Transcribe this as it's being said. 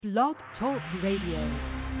Blog Talk Radio.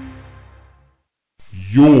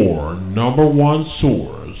 Your number one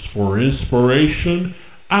source for inspiration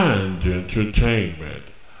and entertainment.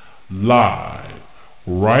 Live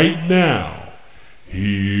right now.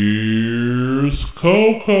 Here's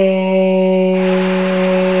Koko.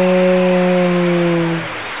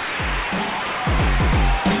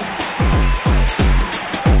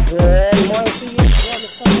 Good morning to you.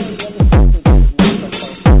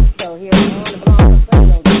 So here on the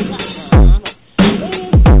blog,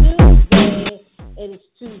 it is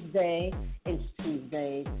Tuesday. It's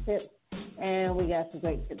Tuesday tips, and we got some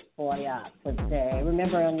great tips for you today.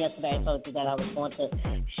 Remember, on yesterday I told you that I was going to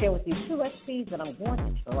share with you 2 recipes that I'm going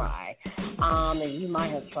to try. And you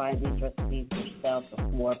might have tried these recipes yourself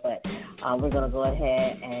before, but we're going to go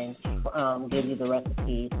ahead and give you the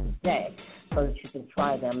recipes today so that you can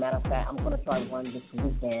try them. Matter of fact, I'm going to try one this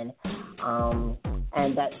weekend, and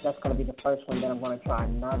that's going to be the first one. Then I'm going to try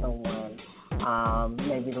another one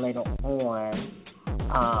maybe later on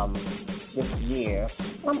this year.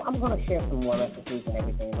 I'm going to share some more recipes and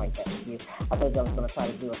everything like that with you. I thought I was going to try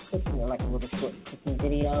to do a cooking, like a little short cooking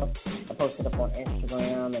video. I post it up on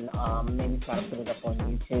Instagram and maybe try to put it up on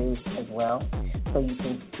YouTube as well, so you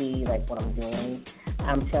can see like what I'm doing.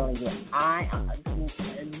 I'm telling you,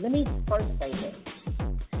 let me first say this.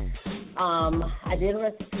 I did a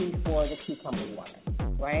recipe for the cucumber water,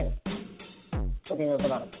 right? I think it was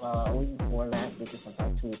about a week before last week or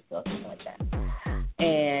something, 2 weeks ago, something like that.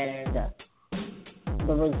 And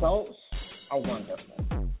the results are wonderful.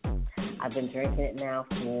 I've been drinking it now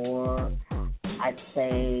for, I'd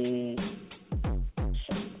say,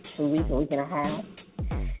 2 weeks, a week and a half,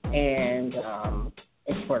 and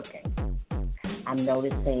it's working. I'm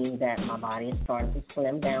noticing that my body is starting to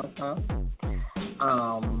slim down some.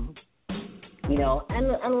 And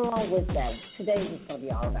along with that, today is going to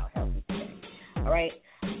be all about healthy today. All right?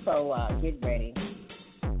 So get ready.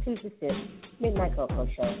 Tuesday Sip, Midnight Koko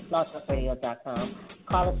Show, blogtalkradio.com.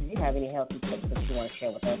 Call us if you have any healthy tips that you want to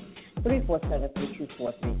share with us.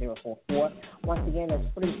 347-324-3044. Once again, that's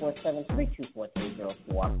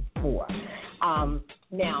 347-324-3044.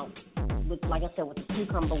 Now, like I said, with the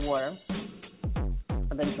cucumber water,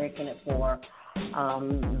 I've been drinking it for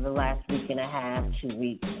the last week and a half, 2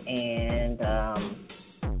 weeks, and I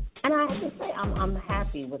have to say I'm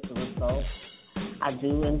happy with the results. I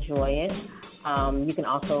do enjoy it. You can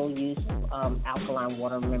also use alkaline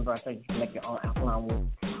water. Remember, I said you can make your own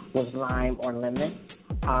alkaline with lime or lemon.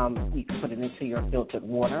 You can put it into your filtered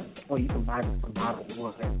water, or you can buy some bottled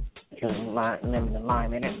water with lemon and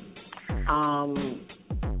lime in it.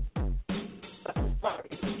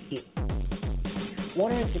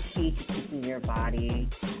 Water is the key to keeping your body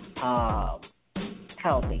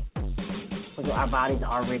healthy. Because our body's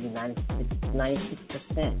already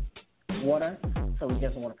 96% water, so we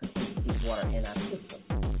just want to continue to keep water in our system.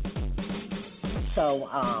 So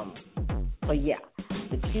yeah,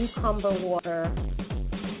 the cucumber water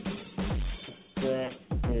is good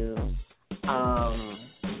too.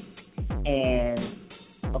 And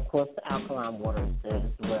of course the alkaline water is good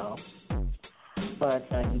as well. But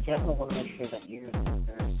you definitely want to make sure that you're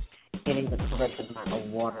getting the correct amount of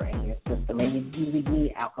water in your system. And you really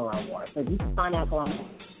need alkaline water. So if you can find alkaline water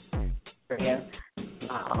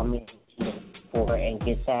for and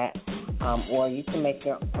get that. Or you can make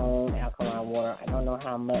your own alkaline water. I don't know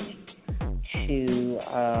how much to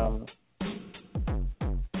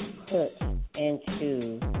put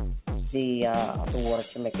into the water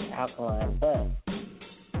to make it alkaline, but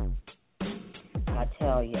I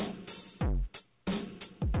tell you,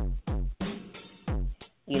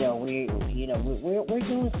 we're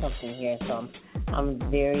doing something here, so I'm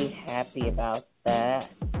very happy about that.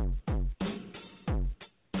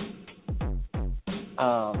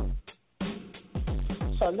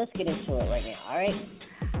 So let's get into it right now.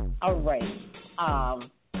 All right.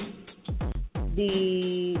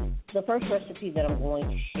 The first recipe that I'm going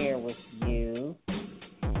to share with you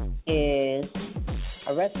is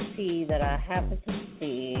a recipe that I happened to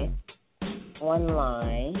see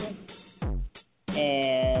online.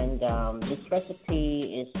 And this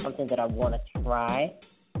recipe is something that I want to try.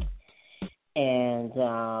 And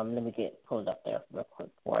let me pull it up there real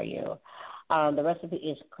quick for you. The recipe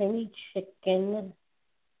is creamy chicken.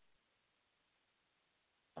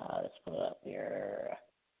 Let's pull it up here.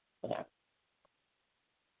 Okay.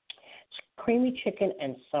 It's creamy chicken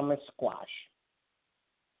and summer squash.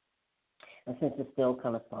 And since it's still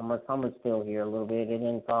kind of summer's still here a little bit. It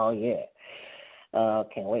didn't fall yet.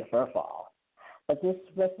 Can't wait for a fall. But this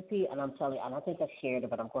recipe, and I'm telling you, and I think I shared it,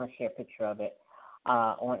 but I'm going to share a picture of it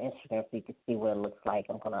on Instagram so you can see what it looks like.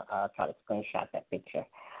 I'm going to try to screenshot that picture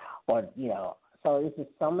or, So this is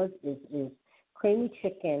summer is creamy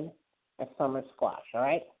chicken and summer squash. All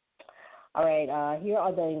right. All right. Here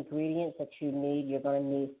are the ingredients that you need. You're going to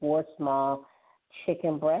need 4 small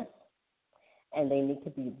chicken breasts, and they need to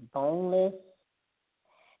be boneless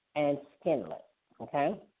and skinless.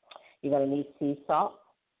 Okay. You're going to need sea salt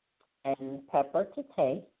and pepper to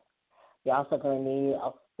taste. You're also going to need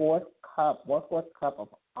a 1/4 cup of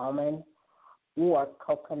almond or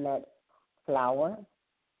coconut flour.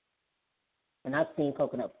 And I've seen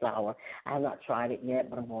coconut flour. I have not tried it yet,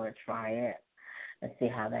 but I'm going to try it and see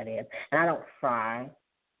how that is. And I don't fry.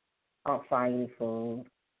 I don't fry any food.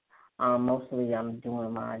 Mostly I'm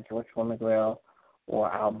doing my George Foreman grill,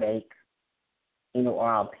 or I'll bake, or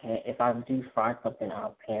I'll pan. If I do fry something,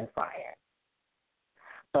 I'll pan fry it.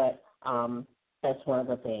 But that's one of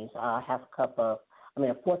the things. A 1/4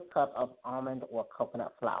 cup of almond or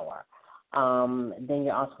coconut flour. Then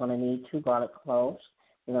you're also going to need 2 garlic cloves.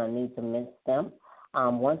 You're going to need to mince them.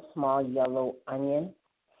 1 small yellow onion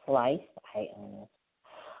sliced. I hate onions.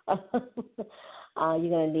 You're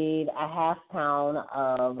going to need a 1/2 pound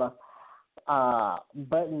of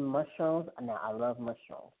button mushrooms. Now, I love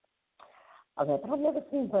mushrooms. Okay, but I've never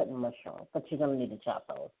seen button mushrooms, but you're going to need to chop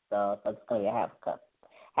those. So it's going to be a 1/2 cup,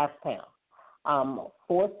 1/2 pound.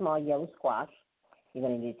 4 small yellow squash. You're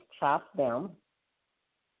going to need to chop them.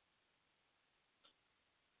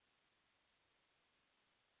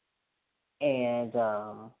 And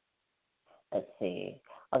let's see.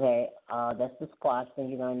 Okay, that's the squash. Then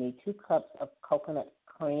you're going to need 2 cups of coconut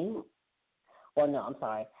cream. Well, no, I'm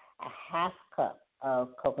sorry, a 1/2 cup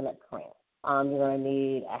of coconut cream. You're going to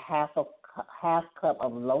need a half cup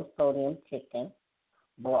of low sodium chicken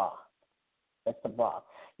broth. That's the broth.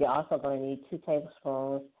 You're also going to need 2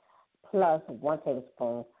 tablespoons plus 1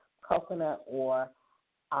 tablespoon coconut or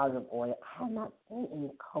olive oil. I have not seen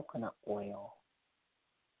any coconut oil.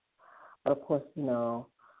 But of course,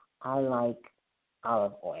 I like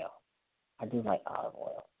olive oil. I do like olive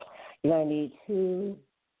oil. You're going to need 2.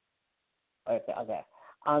 Okay.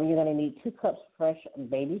 You're going to need 2 cups fresh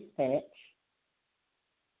baby spinach.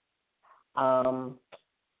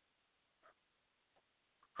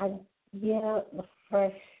 The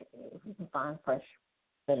fresh. If you can find fresh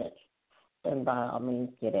spinach, then by all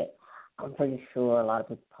means get it. I'm pretty sure a lot of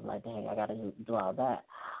people are like, dang, I got to do all that.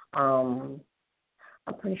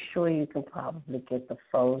 I'm pretty sure you can probably get the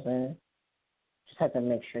frozen. Just have to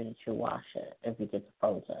make sure that you wash it if you get the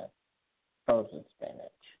frozen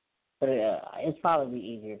spinach. But it's probably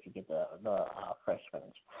easier if you get the fresh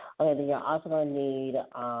spinach. Okay, then you're also going to need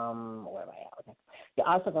where am I at? Okay, you're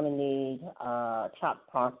also going to need chopped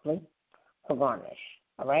parsley for garnish.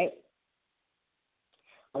 All right.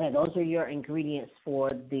 Okay, those are your ingredients for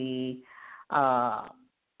the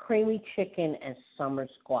creamy chicken and summer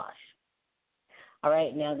squash. All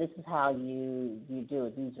right, now this is how you do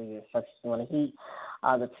it. These are your instructions. You want to heat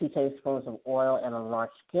the 2 tablespoons of oil in a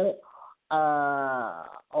large skillet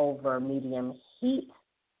over medium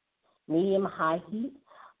high heat.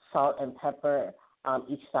 Salt and pepper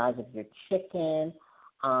each side of your chicken.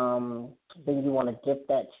 Then you want to dip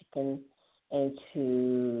that chicken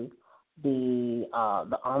into the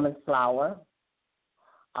almond flour.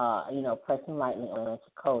 Pressing lightly on it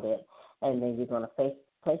to coat it, and then you're going to place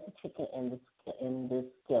the chicken in this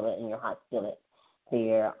skillet, in your hot skillet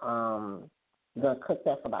there. You're going to cook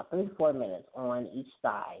that for about 3 to 4 minutes on each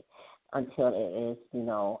side until it is,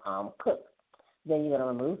 cooked. Then you're going to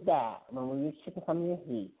remove your chicken from your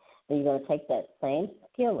heat. Then you're going to take that same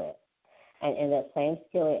skillet, and in that same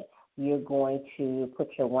skillet, you're going to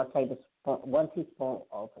put your 1 teaspoon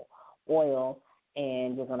of oil,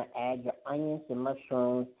 and you're going to add your onions, your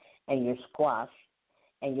mushrooms, and your squash,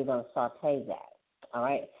 and you're going to saute that. All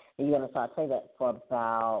right? And you're going to saute that for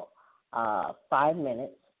about 5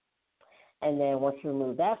 minutes. And then once you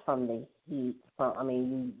remove that from the heat,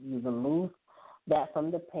 you remove that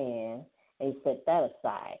from the pan and you set that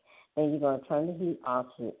aside. Then you're going to turn the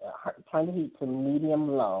heat to medium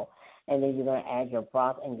low, and then you're going to add your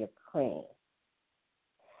broth and your cream.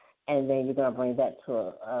 And then you're going to bring that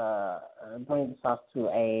bring the sauce to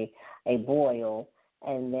a boil,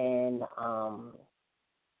 and then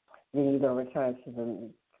you're going to return it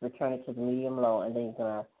to the medium low, and then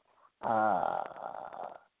you're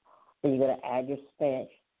going to add your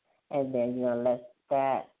spinach, and then you're going to let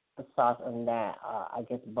the sauce and that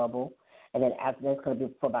bubble, and then after that's going to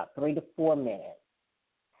be for about 3 to 4 minutes,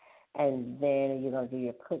 and then you're going to do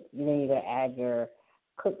you're going to add your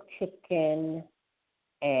cooked chicken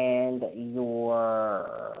and your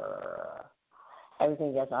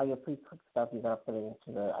everything else, all your pre-cooked stuff. You're going to put it into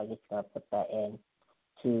you're going to put that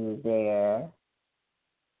into there.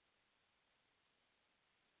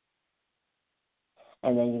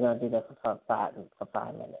 and then you're gonna do that for 5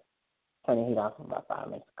 minutes. Turn the heat off for about 5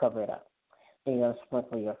 minutes. Cover it up. Then you're gonna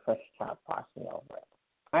sprinkle your fresh chopped parsley over it.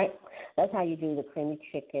 All right, that's how you do the creamy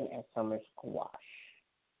chicken and summer squash.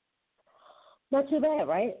 Not too bad,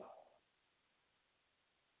 right?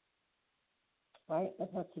 Right?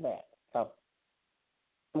 That's not too bad. So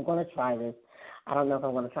I'm going to try this. I don't know if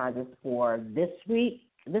I'm going to try this for this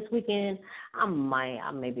weekend. I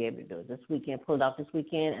may be able to do it this weekend. Pull it out this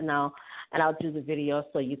weekend, and I'll do the video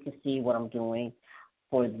so you can see what I'm doing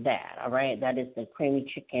for that. All right, that is the creamy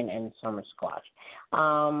chicken and summer squash.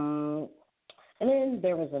 And then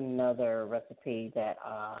there was another recipe that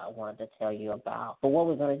I wanted to tell you about. But what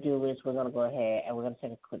we're going to do is we're going to go ahead and we're going to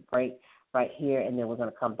take a quick break right here, and then we're going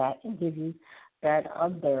to come back and give you that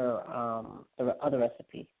other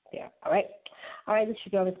recipe there. All right? All right, this is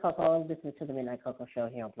your girl, Miss Koko. Listen to the Midnight Koko Show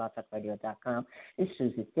here on blogtalkradio.com. It's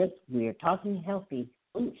Susie Sips. We're talking healthy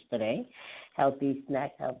foods today, healthy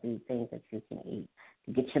snacks, healthy things that you can eat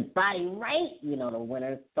to get your body right. You know, the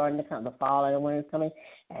winter's starting to come, the fall and the winter's coming,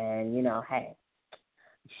 and, you know, hey,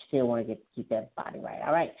 you still want to keep that body right.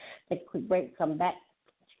 All right, take a quick break, come back.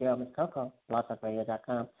 It's your girl, Miss Koko,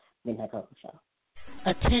 blogtalkradio.com, Midnight Koko Show.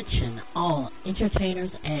 Attention, all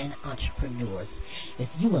entertainers and entrepreneurs. If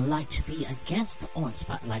you would like to be a guest on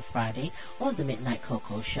Spotlight Friday or the Midnight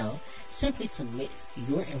Koko Show, simply submit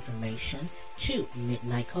your information to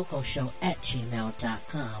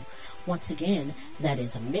midnightcocoshow@gmail.com. Once again, that is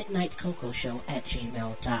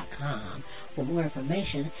midnightcocoshow@gmail.com. For more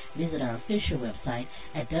information, visit our official website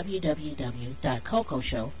at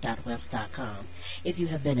www.cocoshow.webs.com. If you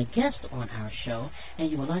have been a guest on our show and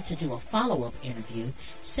you would like to do a follow-up interview,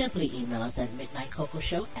 simply email us at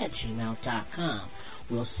midnightcocoshow@gmail.com.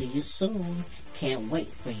 We'll see you soon. Can't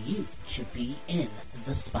wait for you to be in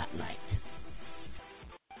the spotlight.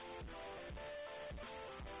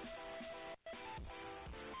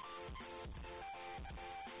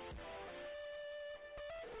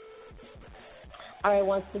 All right,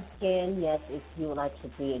 once again, yes, if you would like to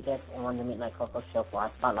be a guest on the Midnight Koko Show for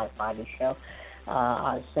our Spotlight Friday show,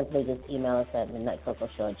 simply just email us at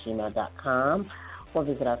midnightcocoshow@gmail.com or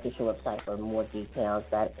visit our official website for more details.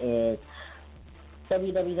 That is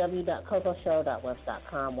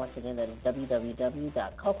www.cocoshow.webs.com. Once again, that is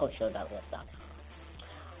www.cocoshow.webs.com.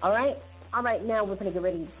 All right, now we're going to get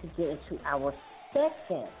ready to get into our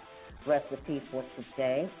second recipe for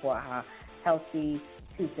today for our healthy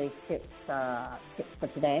Tuesday tips for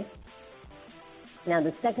today. Now,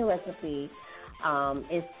 the second recipe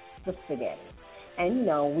is the spaghetti. And, you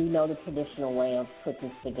know, we know the traditional way of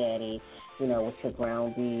cooking spaghetti, you know, with your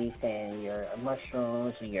ground beef and your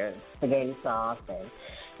mushrooms and your spaghetti sauce and,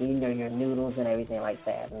 you know, your noodles and everything like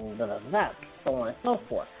that, and blah, blah, blah, so on and so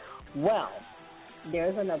forth. Well,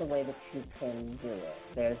 there's another way that you can do it.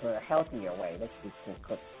 There's a healthier way that you can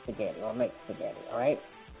cook spaghetti or make spaghetti, all right?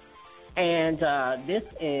 And this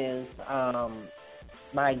is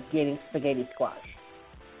by getting spaghetti squash.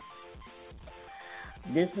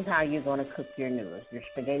 This is how you're going to cook your noodles. Your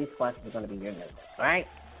spaghetti squash is going to be your noodles, all right?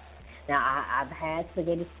 Now, I've had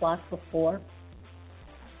spaghetti squash before,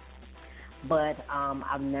 but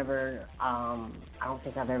I've never, I don't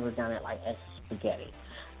think I've ever done it like as spaghetti,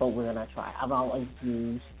 but we're going to try. I've always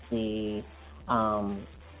used the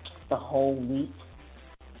whole wheat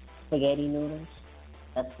spaghetti noodles.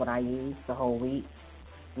 That's what I use, the whole wheat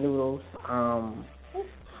noodles,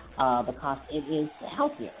 because it is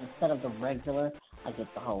healthier. Instead of the regular, I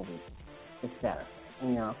get the whole wheat. It's better, you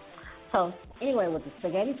know. So anyway, with the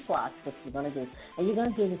spaghetti squash, what you're going to do, and you're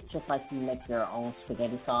going to do this just like you make your own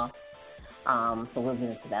spaghetti sauce. So we'll get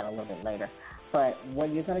into that a little bit later. But what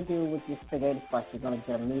you're going to do with your spaghetti squash, you're going to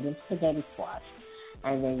get a medium spaghetti squash,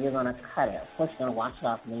 and then you're going to cut it. First, you're going to wash it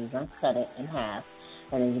off, and then you're going to cut it in half,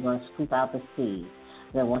 and then you're going to scoop out the seeds.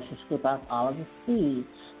 Then once you scoop out all of the seeds,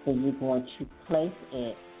 then you're going to place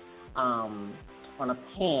it on a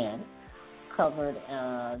pan, cover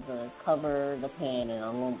the pan in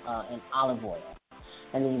olive oil,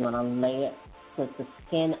 and then you're going to lay it with the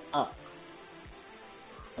skin up,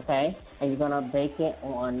 okay? And you're going to bake it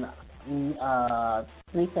on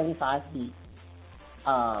 375 heat,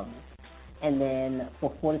 and then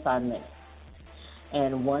for 45 minutes.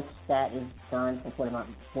 And once that is done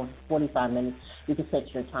for 45 minutes, you can set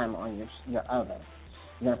your timer on your oven.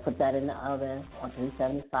 You're going to put that in the oven on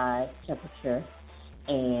 375 temperature,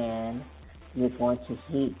 and you're going to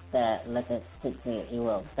heat that, let it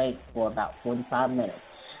will bake for about 45 minutes.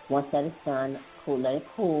 Once that is done, let it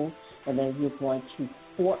cool, and then you're going to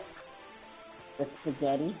fork the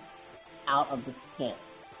spaghetti out of the skin.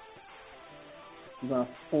 You're going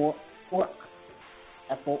to fork,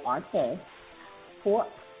 F-O-R-K, fork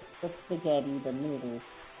the spaghetti, the noodles,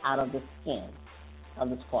 out of the skin of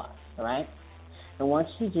the squash, all right? And once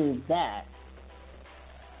you do that,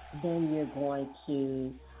 then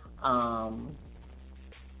um,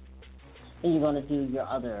 you're going to do your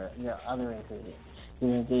other ingredients.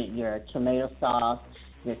 You're going to get your tomato sauce,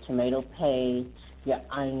 your tomato paste, your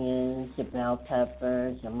onions, your bell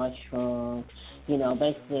peppers, your mushrooms.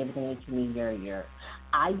 Basically everything that you need.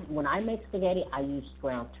 When I make spaghetti, I use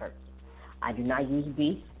ground turkey. I do not use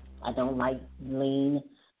beef. I don't like lean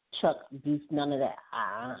chuck beef, none of that.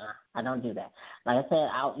 I don't do that. Like I said,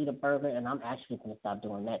 I'll eat a burger, and I'm actually going to stop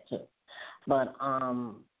doing that too. But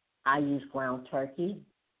I use ground turkey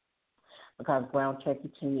because ground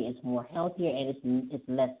turkey to me is more healthier and it's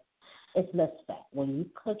less fat. When you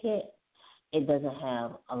cook it, it doesn't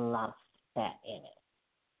have a lot of fat in it.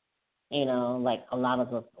 Like a lot of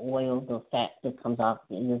the oil, the fat that comes off,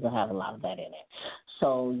 it doesn't have a lot of that in it.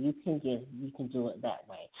 So you can do it that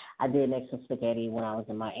way. I did make some spaghetti when I was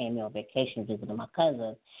in my annual vacation visiting my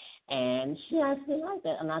cousin, and she actually liked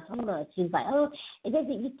it. And I told her, she's like, "Oh,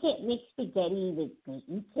 you can't make spaghetti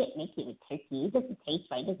you can't make it with turkey. It doesn't taste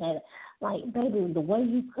right. It doesn't have, like, baby, the way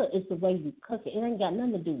you cook is the way you cook it. It ain't got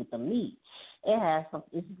nothing to do with the meat. It's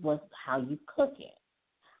how you cook it.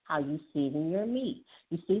 How you season your meat.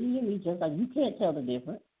 You season your meat just like you can't tell the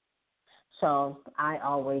difference. So I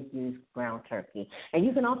always use ground turkey. And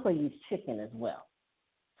you can also use chicken as well.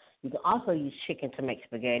 You can also use chicken to make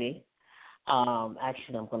spaghetti.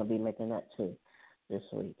 Actually, I'm going to be making that too this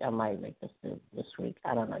week. I might make this week.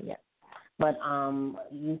 I don't know yet. But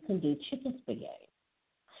you can do chicken spaghetti.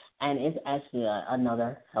 And it's actually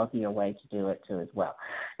another healthier way to do it too as well.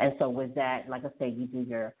 And so with that, like I said, you do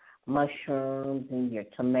your mushrooms and your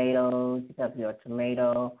tomatoes. You have your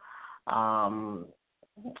tomato,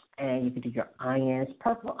 and you can do your onions.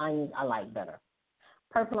 Purple onions I like better.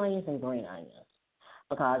 Purple onions and green onions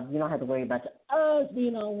because you don't have to worry about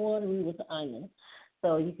being all watery with the onions.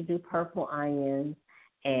 So you can do purple onions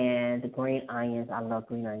and the green onions. I love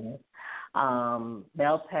green onions.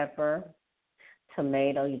 Bell pepper,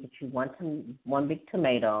 tomato. You get you one big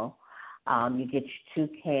tomato. You get you 2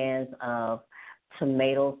 cans of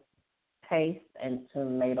tomato paste and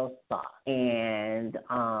tomato sauce, and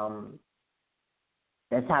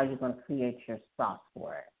that's how you're going to create your sauce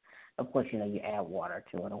for it. Of course, you add water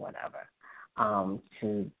to it or whatever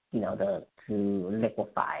to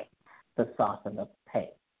liquefy the sauce and the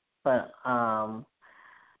paste. But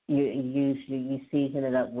you season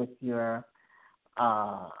it up with your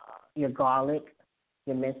garlic,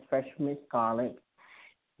 your fresh minced garlic,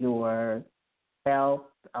 your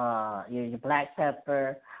your black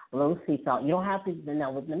pepper, a little sea salt. You don't have to.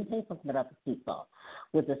 Now, let me tell you something about the sea salt.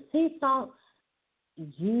 With the sea salt,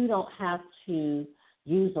 you don't have to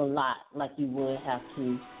use a lot like you would have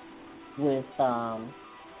to with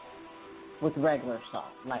regular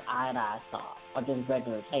salt, like iodized salt or just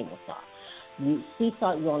regular table salt. Sea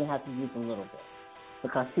salt, you only have to use a little bit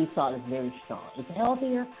because sea salt is very strong. It's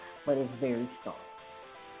healthier, but it's very strong.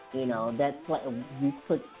 That's what you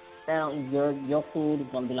put down. Your food is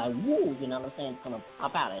going to be like, woo, you know what I'm saying? It's going to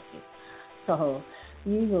pop out at you. So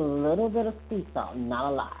use a little bit of sea salt,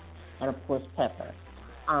 not a lot, and of course pepper.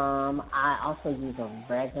 I also use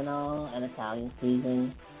oregano and Italian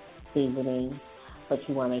seasoning, but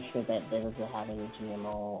you want to make sure that it doesn't have any GMO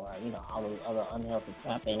or all the other unhealthy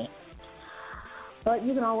crap in it. But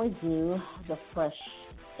you can always do the fresh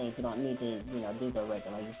things. You don't need to do the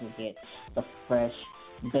oregano. You can get the fresh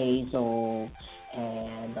basil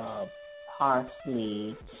and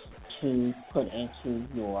parsley to put into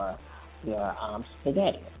your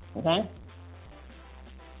spaghetti. Okay.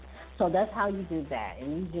 So that's how you do that,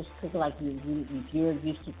 and you just cook it like if you're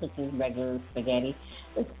used to cooking regular spaghetti.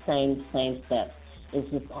 It's the same steps. It's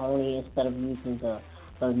just only instead of using the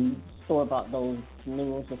store bought those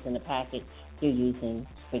noodles that's in the packet, you're using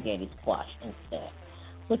spaghetti squash instead,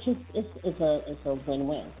 which is a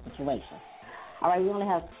win-win situation. All right, we only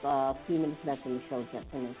have a few minutes left in the show. We've got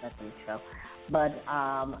 10 minutes left in the show, but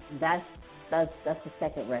that's the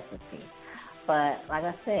second recipe. But like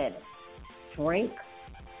I said,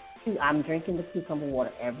 I'm drinking the cucumber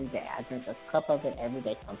water every day. I drink a cup of it every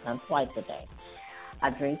day, sometimes twice a day. I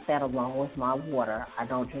drink that along with my water. I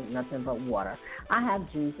don't drink nothing but water. I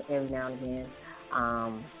have juice every now and again.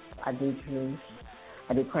 I do juice.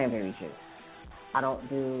 I do cranberry juice. I don't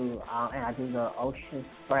do, and I do the ocean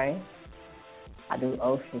spray. I do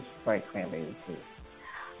ocean spray cranberry juice.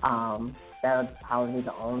 That'll probably be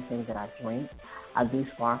the only thing that I drink. I do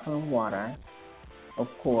sparkling water, of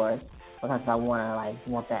course, because I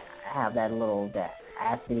want that have that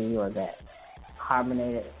acidity or that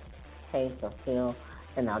carbonated taste or feel,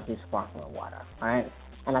 and I'll do sparkling water. All right.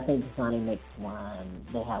 And I think Dasani makes one.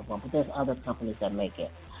 They have one, but there's other companies that make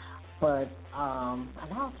it. But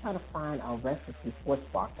and I'll try to find a recipe for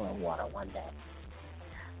sparkling water one day.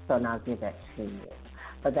 So now I'll give that to you.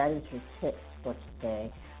 But that is your tips for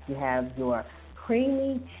today. You have your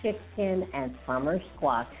creamy chicken and summer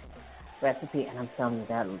squash recipe, and I'm telling you,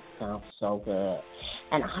 that sounds so good.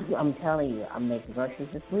 And I'm telling you, I'm making groceries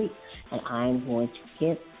this week, and I'm going to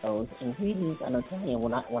get those ingredients. And I'm telling you,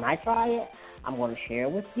 when I try it, I'm going to share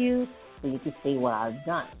it with you so you can see what I've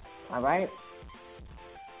done. All right?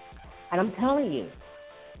 And I'm telling you,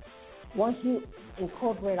 once you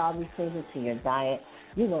incorporate all these things into your diet,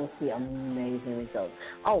 you're going to see amazing results.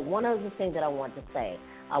 Oh, one other thing that I want to say.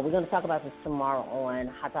 We're going to talk about this tomorrow on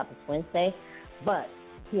Hot Topics Wednesday, but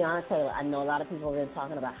Tiana Taylor, I know a lot of people have been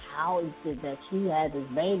talking about how is it that she had this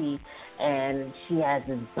baby and she has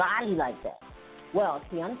this body like that. Well,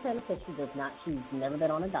 Tiana Taylor said she's never been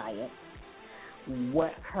on a diet.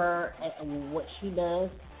 What she does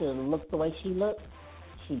to look the way she looks,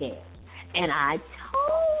 she dances. And I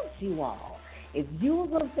told you all, if you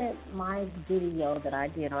looked at my video that I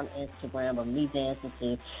did on Instagram of me dancing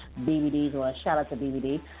to BBD's, well, shout out to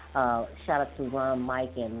BBD, shout out to Ron,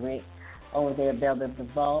 Mike, and Rick over there, Belle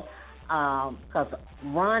DeVoe, because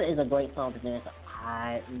Ron is a great song to dance.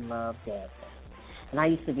 I love dancing. And I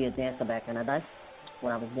used to be a dancer back in the day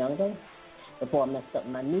when I was younger, before I messed up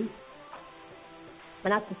my knee.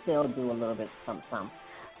 And I can still do a little bit something.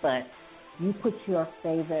 But you put your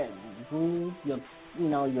favorite groove, your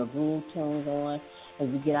groove tunes on,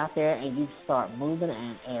 and you get out there and you start moving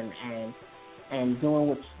and doing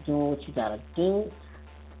what you gotta do.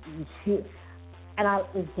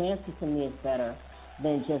 This dancing to me is better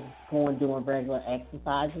than just doing regular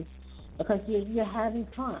exercises because you're having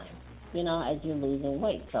fun, as you're losing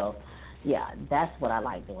weight. So, yeah, that's what I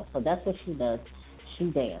like doing. So that's what she does. She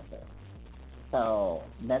dances. So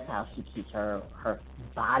that's how she keeps her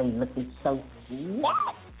body looking so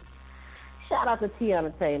snatched. Shout out to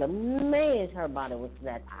Tiana Taylor. Man, her body was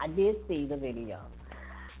snatched. I did see the video.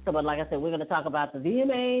 So, but like I said, we're going to talk about the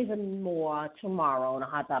VMAs and more tomorrow on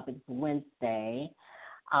Hot Topics Wednesday.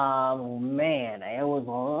 Man, there was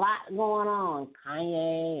a lot going on.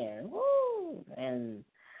 Kanye and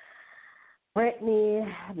Britney,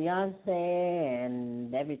 Beyonce,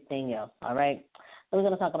 and everything else. All right? So we're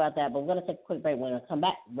going to talk about that, but we're going to take a quick break. We're going to come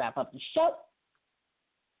back, wrap up the show.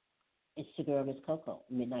 It's your girl, Miss Koko,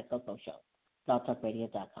 Midnight Koko Show.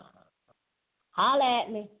 BlogTalkRadio.com. Holla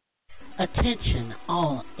at me. Attention,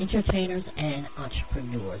 all entertainers and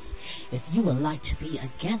entrepreneurs. If you would like to be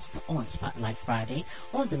a guest on Spotlight Friday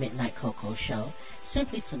or the Midnight Koko Show,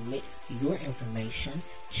 simply submit your information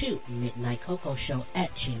to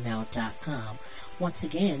midnightkokoshow@gmail.com. Once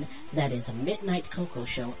again, that is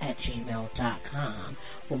midnightkokoshow@gmail.com.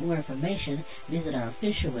 For more information, visit our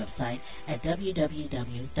official website at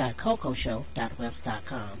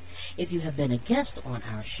www.kokoshow.webs.com. If you have been a guest on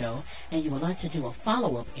our show and you would like to do a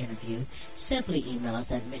follow-up interview, simply email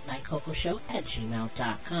us at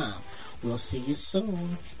midnightkokoshow@gmail.com. We'll see you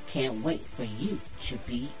soon. Can't wait for you to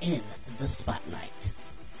be in the spotlight.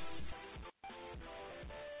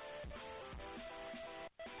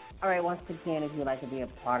 All right, once again, if you'd like to be a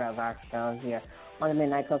part of our show here on the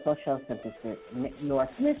Midnight Koko Show, simply submit your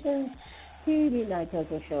submissions to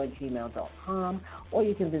midnightkokoshow@gmail.com, or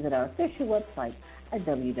you can visit our official website at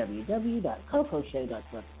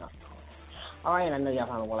www.kokoshow.webs.com. All right, I know y'all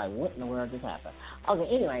probably were like, what in the world just happened? Okay,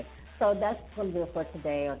 anyway, so that's going to do it for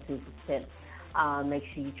today on Tuesday Tips. Make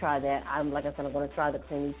sure you try that. Like I said, I'm going to try the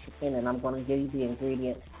creamy chicken, and I'm going to give you the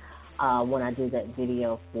ingredients when I do that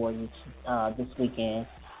video for you this weekend.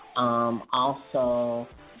 Also,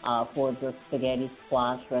 for the spaghetti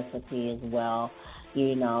squash recipe as well,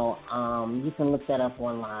 you can look that up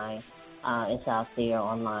online. It's out there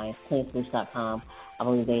online, cleanswitch.com. I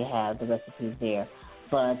believe they have the recipes there.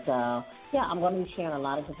 But, yeah, I'm going to be sharing a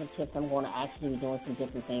lot of different tips. I'm going to actually be doing some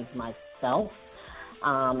different things myself,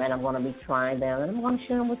 and I'm going to be trying them, and I'm going to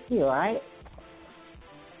share them with you, all right?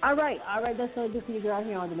 All right, that's what I do for you girl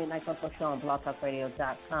here on the Midnight Koko Show on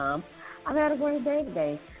blogtalkradio.com. I've had a great day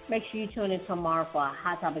today. Make sure you tune in tomorrow for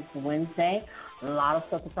Hot Topics Wednesday. A lot of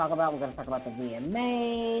stuff to talk about. We're going to talk about the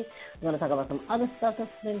VMAs. We're going to talk about some other stuff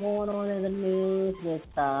that's been going on in the news with,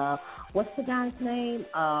 what's the guy's name?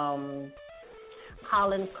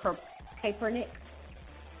 Colin Kaepernick.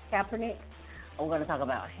 We're going to talk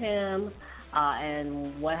about him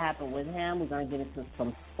and what happened with him. We're going to get into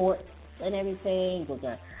some sports and everything. We're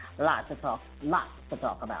going to lots to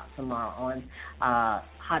talk about tomorrow on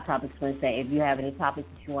Hot Topics Wednesday. If you have any topics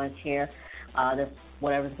that you want to share, that's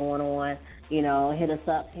whatever's going on, hit us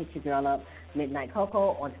up, hit your girl up, Midnight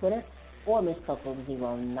Koko on Twitter, or Miss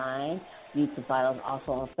Koko09. You can find us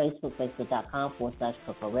also on Facebook,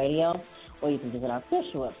 facebook.com/Koko Radio, or you can visit our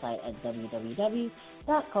official website at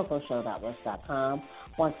www.cocoshow.west.com.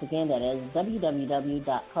 Once again, that is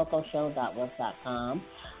www.cocoshow.west.com.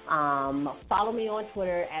 Follow me on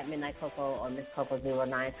Twitter at Midnight Koko or Miss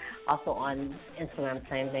Koko09. Also on Instagram,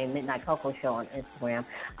 same thing, Midnight Koko Show on Instagram.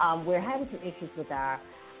 We're having some issues with our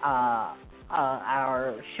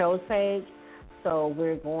show's page. So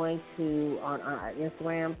we're going to on our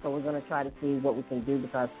Instagram. So we're going to try to see what we can do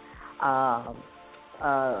because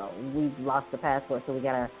we've lost the password. So we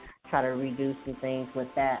got to try to redo some things with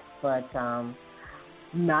that. But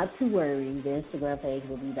not to worry, the Instagram page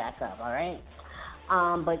will be back up. All right.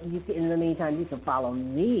 But you can, in the meantime, you can follow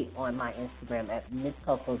me on my Instagram at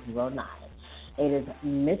MissCoco09. It is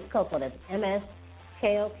Miss Koko. That's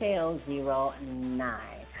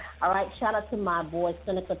MSKOKO09. All right, shout out to my boy,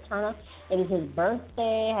 Seneca Turner. It is his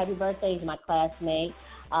birthday. Happy birthday. He's my classmate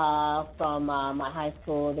from my high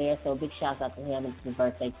school there, so big shout out to him. It's his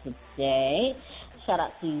birthday today. Shout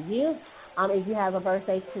out to you. If you have a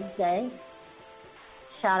birthday today,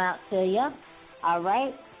 shout out to you. All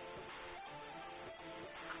right.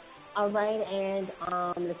 All right, and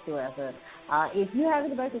let's see what else. If you have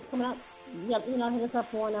any birthdays coming up, hit us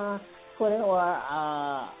up on Twitter or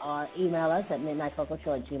email us at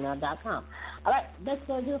midnightcocoshow@gmail.com. All right, that's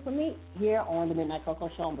going to do it for me here on the Midnight Koko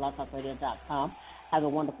Show on blogtalkradio.com. Have a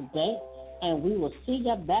wonderful day, and we will see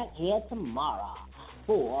you back here tomorrow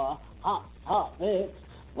for Hot Topics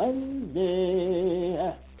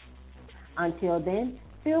Wednesday. Until then,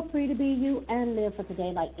 feel free to be you and live for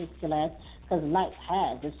today like it's your last, because life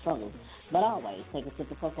has its struggles. But always take a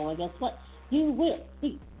sip of cocoa, and guess what? You will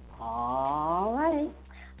be all right.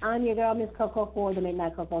 I'm your girl, Miss Koko, for the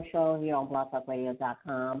Midnight Koko Show here on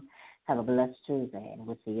blogtalkradio.com. Have a blessed Tuesday, and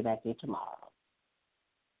we'll see you back here tomorrow.